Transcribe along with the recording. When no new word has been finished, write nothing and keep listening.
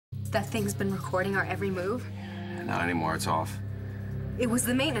That thing's been recording our every move? Not anymore, it's off. It was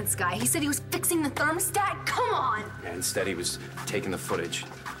the maintenance guy. He said he was fixing the thermostat. Come on! And instead, he was taking the footage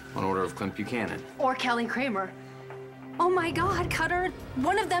on order of Clint Buchanan. Or Kelly Kramer. Oh my God, Cutter.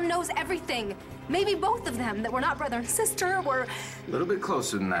 One of them knows everything. Maybe both of them, that we're not brother and sister, we're... A little bit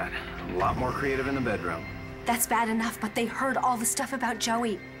closer than that. A lot more creative in the bedroom. That's bad enough, but they heard all the stuff about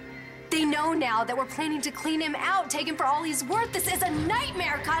Joey. They know now that we're planning to clean him out, take him for all he's worth. This is a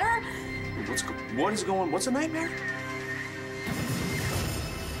nightmare, Cutter! What's a nightmare?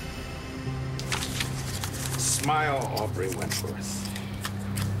 Smile, Aubrey Wentworth.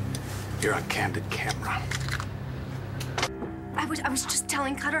 You're on candid camera. I was just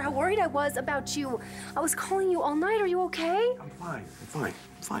telling Cutter how worried I was about you. I was calling you all night. Are you okay? I'm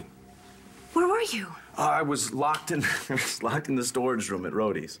fine. Where were you? I was locked in the storage room at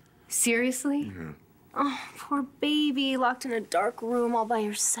Rhodey's. Seriously? Mm-hmm. Oh, poor baby, locked in a dark room all by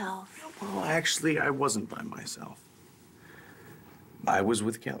yourself. Well, actually, I wasn't by myself. I was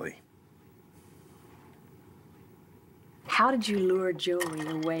with Kelly. How did you lure Joey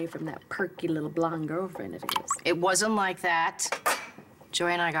away from that perky little blonde girlfriend of his? It wasn't like that.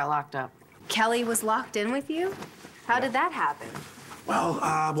 Joey and I got locked up. Kelly was locked in with you? How did that happen? Well,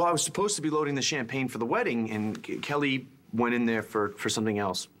 I was supposed to be loading the champagne for the wedding, and Kelly went in there for something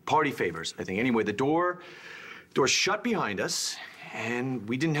else. Party favors, I think. Anyway, the door shut behind us, and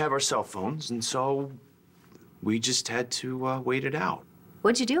we didn't have our cell phones, and so we just had to wait it out.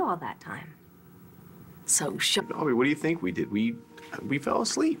 What'd you do all that time? So shut. Aubrey, what do you think we did? We fell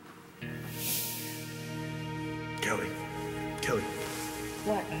asleep. Kelly.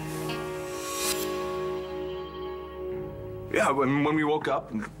 What? Yeah, when we woke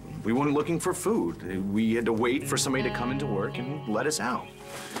up, we weren't looking for food. We had to wait for somebody to come into work and let us out.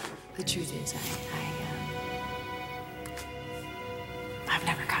 The truth is, I've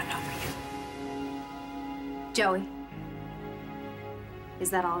never gotten over you. Joey, is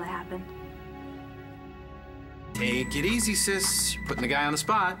that all that happened? Take it easy, sis. You're putting the guy on the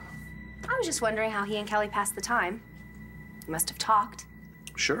spot. I was just wondering how he and Kelly passed the time. You must have talked.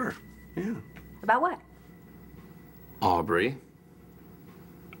 Sure, yeah. About what? Aubrey.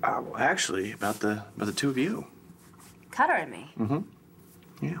 Well, actually, about the two of you. Cutter and me.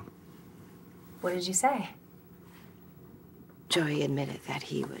 Mm-hmm. Yeah. What did you say? Joey admitted that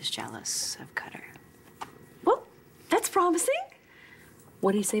he was jealous of Cutter. Well, that's promising.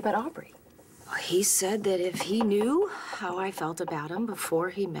 What did he say about Aubrey? Well, he said that if he knew how I felt about him before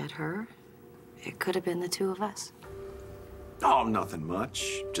he met her, it could have been the two of us. Oh, nothing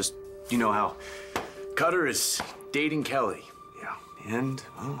much. Just, you know how Cutter is dating Kelly. Yeah. And,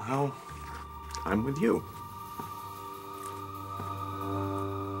 well, how I'm with you.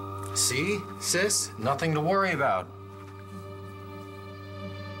 See, sis? Nothing to worry about.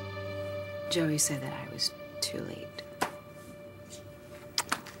 Joey said that I was too late.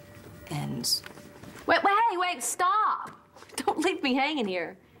 And... Wait, stop! Don't leave me hanging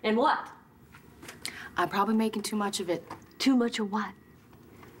here. And what? I'm probably making too much of it. Too much of what?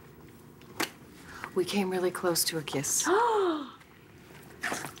 We came really close to a kiss. Our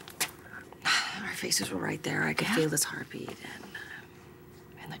faces were right there. I could feel his heartbeat.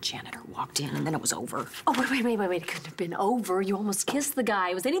 And the janitor walked in, and then it was over. Oh, wait. It couldn't have been over. You almost kissed the guy.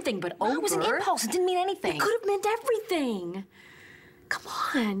 It was anything but over. It was an impulse. It didn't mean anything. It could have meant everything. Come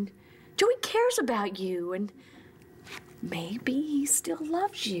on. Joey cares about you, and maybe he still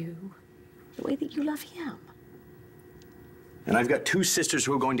loves you the way that you love him. And I've got two sisters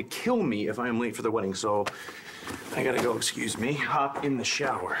who are going to kill me if I am late for the wedding, so I gotta go, excuse me, hop in the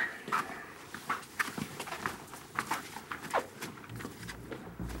shower.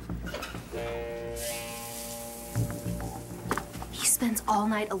 He spends all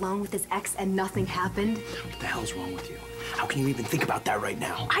night alone with his ex and nothing happened? What the hell's wrong with you? How can you even think about that right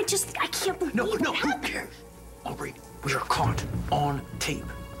now? I can't believe No, it who happened. cares? Aubrey, we are caught on tape.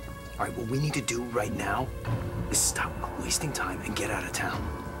 All right, what we need to do right now is stop wasting time and get out of town.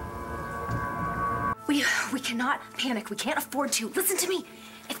 We cannot panic. We can't afford to. Listen to me.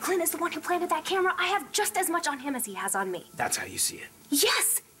 If Clint is the one who planted that camera, I have just as much on him as he has on me. That's how you see it.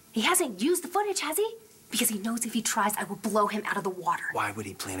 Yes! He hasn't used the footage, has he? Because he knows if he tries, I will blow him out of the water. Why would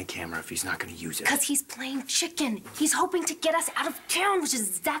he plant a camera if he's not going to use it? Because he's playing chicken. He's hoping to get us out of town, which is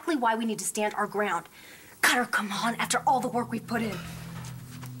exactly why we need to stand our ground. Cutter, come on, after all the work we've put in.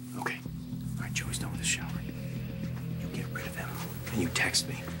 Okay. All right, Joey's done with the shower. You get rid of him, and you text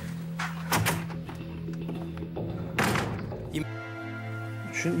me.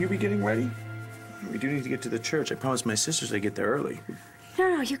 Shouldn't you be getting ready? We do need to get to the church. I promised my sisters I'd get there early.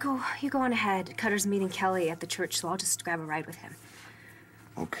 No, you go on ahead. Cutter's meeting Kelly at the church, so I'll just grab a ride with him.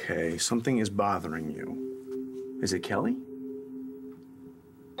 Okay, something is bothering you. Is it Kelly?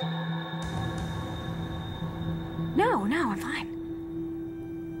 No, I'm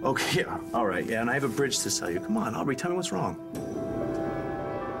fine. Okay, yeah, all right, yeah, and I have a bridge to sell you. Come on, Aubrey, tell me what's wrong.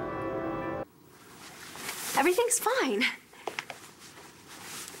 Everything's fine.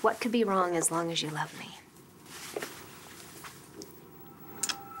 What could be wrong as long as you love me?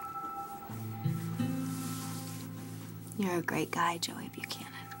 You're a great guy, Joey Buchanan.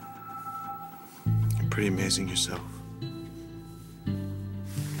 You're pretty amazing yourself.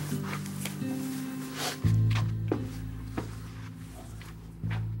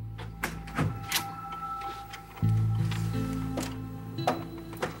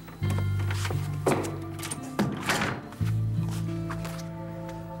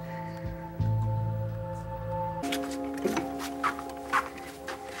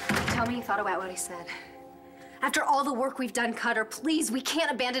 Tell me you thought about what I said. After all the work we've done, Cutter, please, we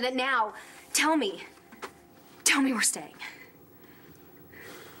can't abandon it now. Tell me. Tell me we're staying.